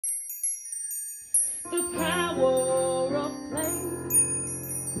The power of play.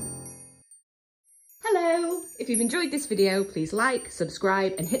 Hello! If you've enjoyed this video, please like,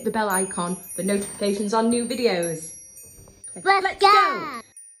 subscribe and hit the bell icon for notifications on new videos. Let's go!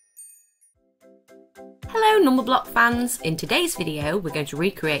 Hello Numberblock fans! In today's video we're going to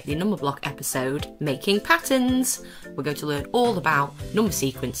recreate the Numberblock episode Making Patterns. We're going to learn all about number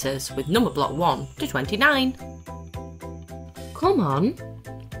sequences with Numberblock 1 to 29. Come on!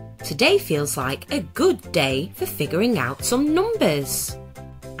 Today feels like a good day for figuring out some numbers.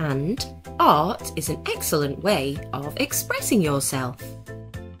 And art is an excellent way of expressing yourself.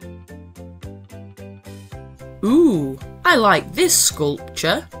 Ooh, I like this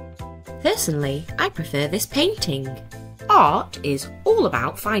sculpture. Personally, I prefer this painting. Art is all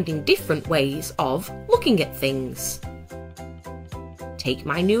about finding different ways of looking at things. Take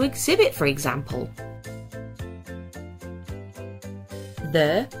my new exhibit for example.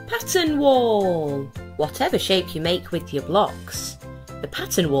 The pattern wall. Whatever shape you make with your blocks, the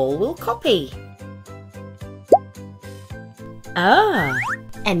pattern wall will copy. Ah,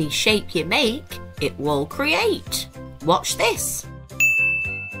 any shape you make, it will create. Watch this.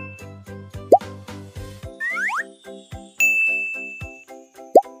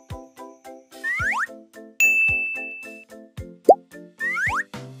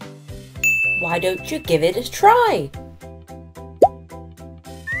 Why don't you give it a try?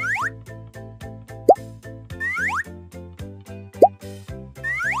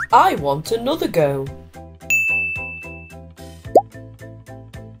 I want another go.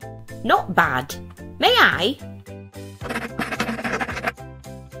 Not bad. May I?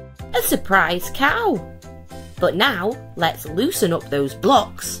 A surprise cow. But now let's loosen up those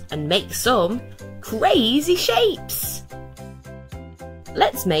blocks and make some crazy shapes.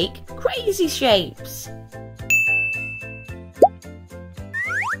 Let's make crazy shapes.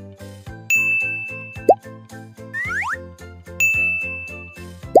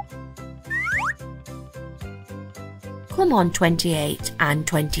 Come on 28 and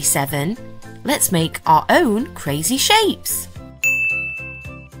 27, let's make our own crazy shapes.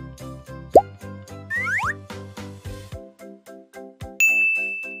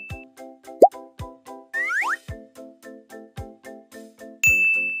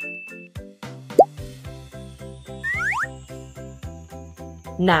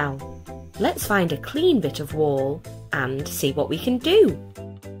 Now, let's find a clean bit of wall and see what we can do.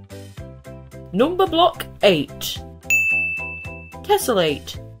 Numberblock 8.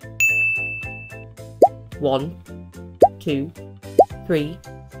 Tessellate. 1, 2, 3,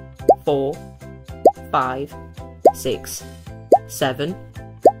 4, 5, 6, 7,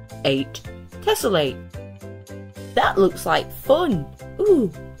 8. Tessellate. That looks like fun.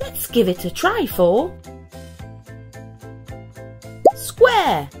 Ooh, let's give it a try for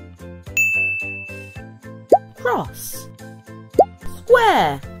square. Cross.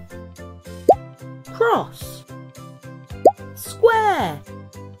 Square. Cross. Square.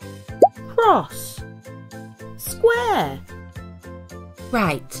 Cross. Square.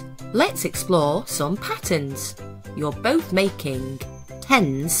 Right, let's explore some patterns. You're both making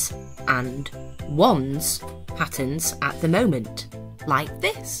tens and ones patterns at the moment, like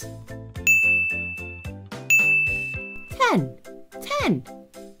this. 10, 10,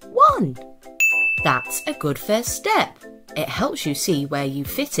 1. That's a good first step. It helps you see where you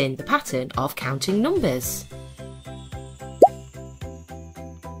fit in the pattern of counting numbers.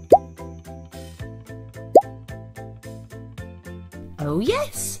 Oh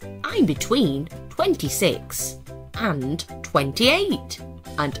yes, I'm between 26 and 28,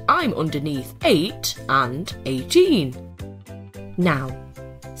 and I'm underneath 8 and 18. Now,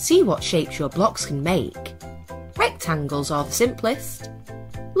 see what shapes your blocks can make. Rectangles are the simplest.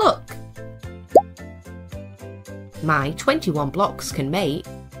 Look! My 21 blocks can make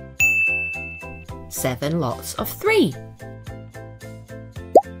 7 lots of 3.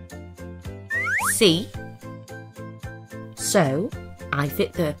 See? So, I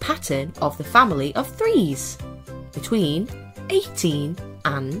fit the pattern of the family of 3s between 18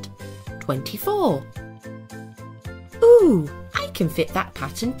 and 24. Ooh, I can fit that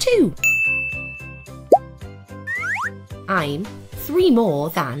pattern too. I'm 3 more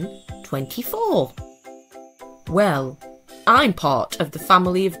than 24. Well, I'm part of the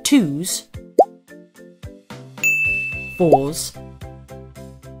family of 2s, 4s,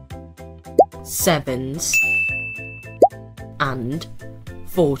 7s, and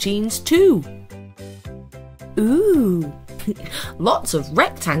 14s too. Ooh, lots of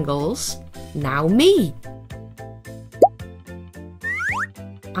rectangles. Now me.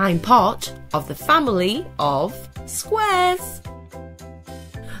 I'm part of the family of squares.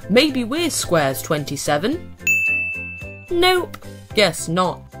 Maybe we're squares 27? Nope, guess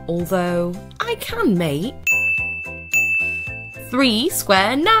not. Although, I can make 3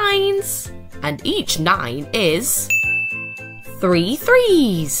 square 9s. And each 9 is 3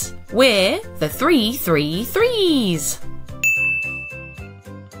 3s. We're the 3 3 3s.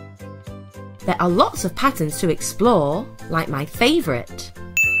 There are lots of patterns to explore, like my favourite.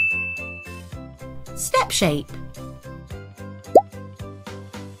 Step shape.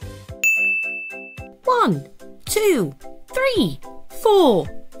 1, 2, 3, 4,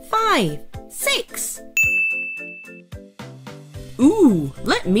 5, 6. Ooh,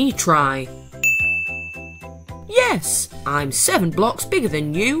 let me try. Yes, I'm 7 blocks bigger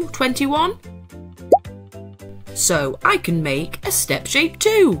than you, 21. So I can make a step shape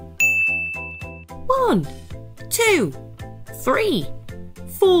too. 1, 2, 3,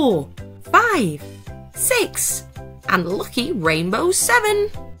 4, 5, 6, and lucky rainbow 7.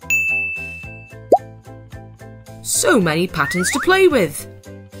 So many patterns to play with.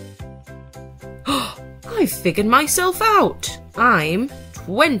 I've figured myself out. I'm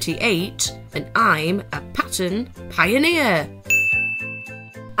 28 and I'm a pattern pioneer.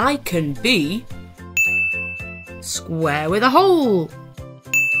 I can be square with a hole,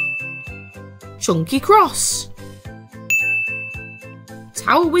 chunky cross,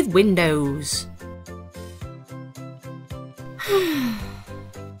 tower with windows.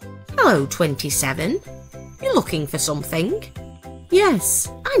 Hello, 27. You're looking for something? Yes,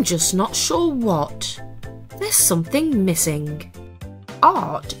 I'm just not sure what. There's something missing.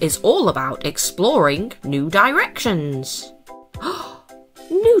 Art is all about exploring new directions.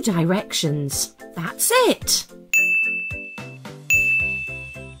 New directions, that's it.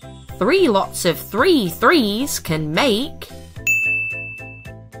 3 lots of 3 3s can make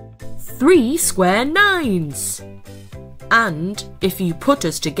 3 square 9s. And if you put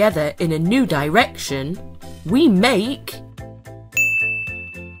us together in a new direction, we make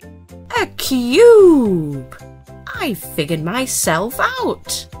a cube. I figured myself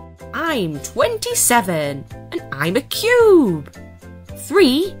out. I'm 27 and I'm a cube.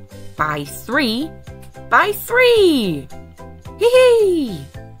 3 by 3 by 3. Hee hee!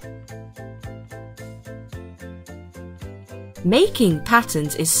 Making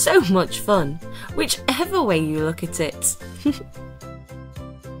patterns is so much fun, whichever way you look at it.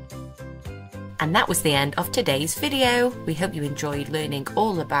 And that was the end of today's video. We hope you enjoyed learning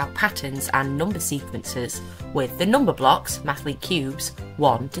all about patterns and number sequences with the Numberblocks Mathlete Cubes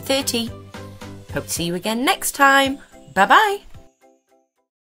 1 to 30. Hope to see you again next time. Bye bye!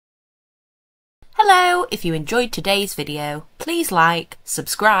 Hello! If you enjoyed today's video, please like,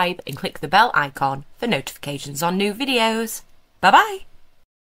 subscribe and click the bell icon for notifications on new videos. Bye bye!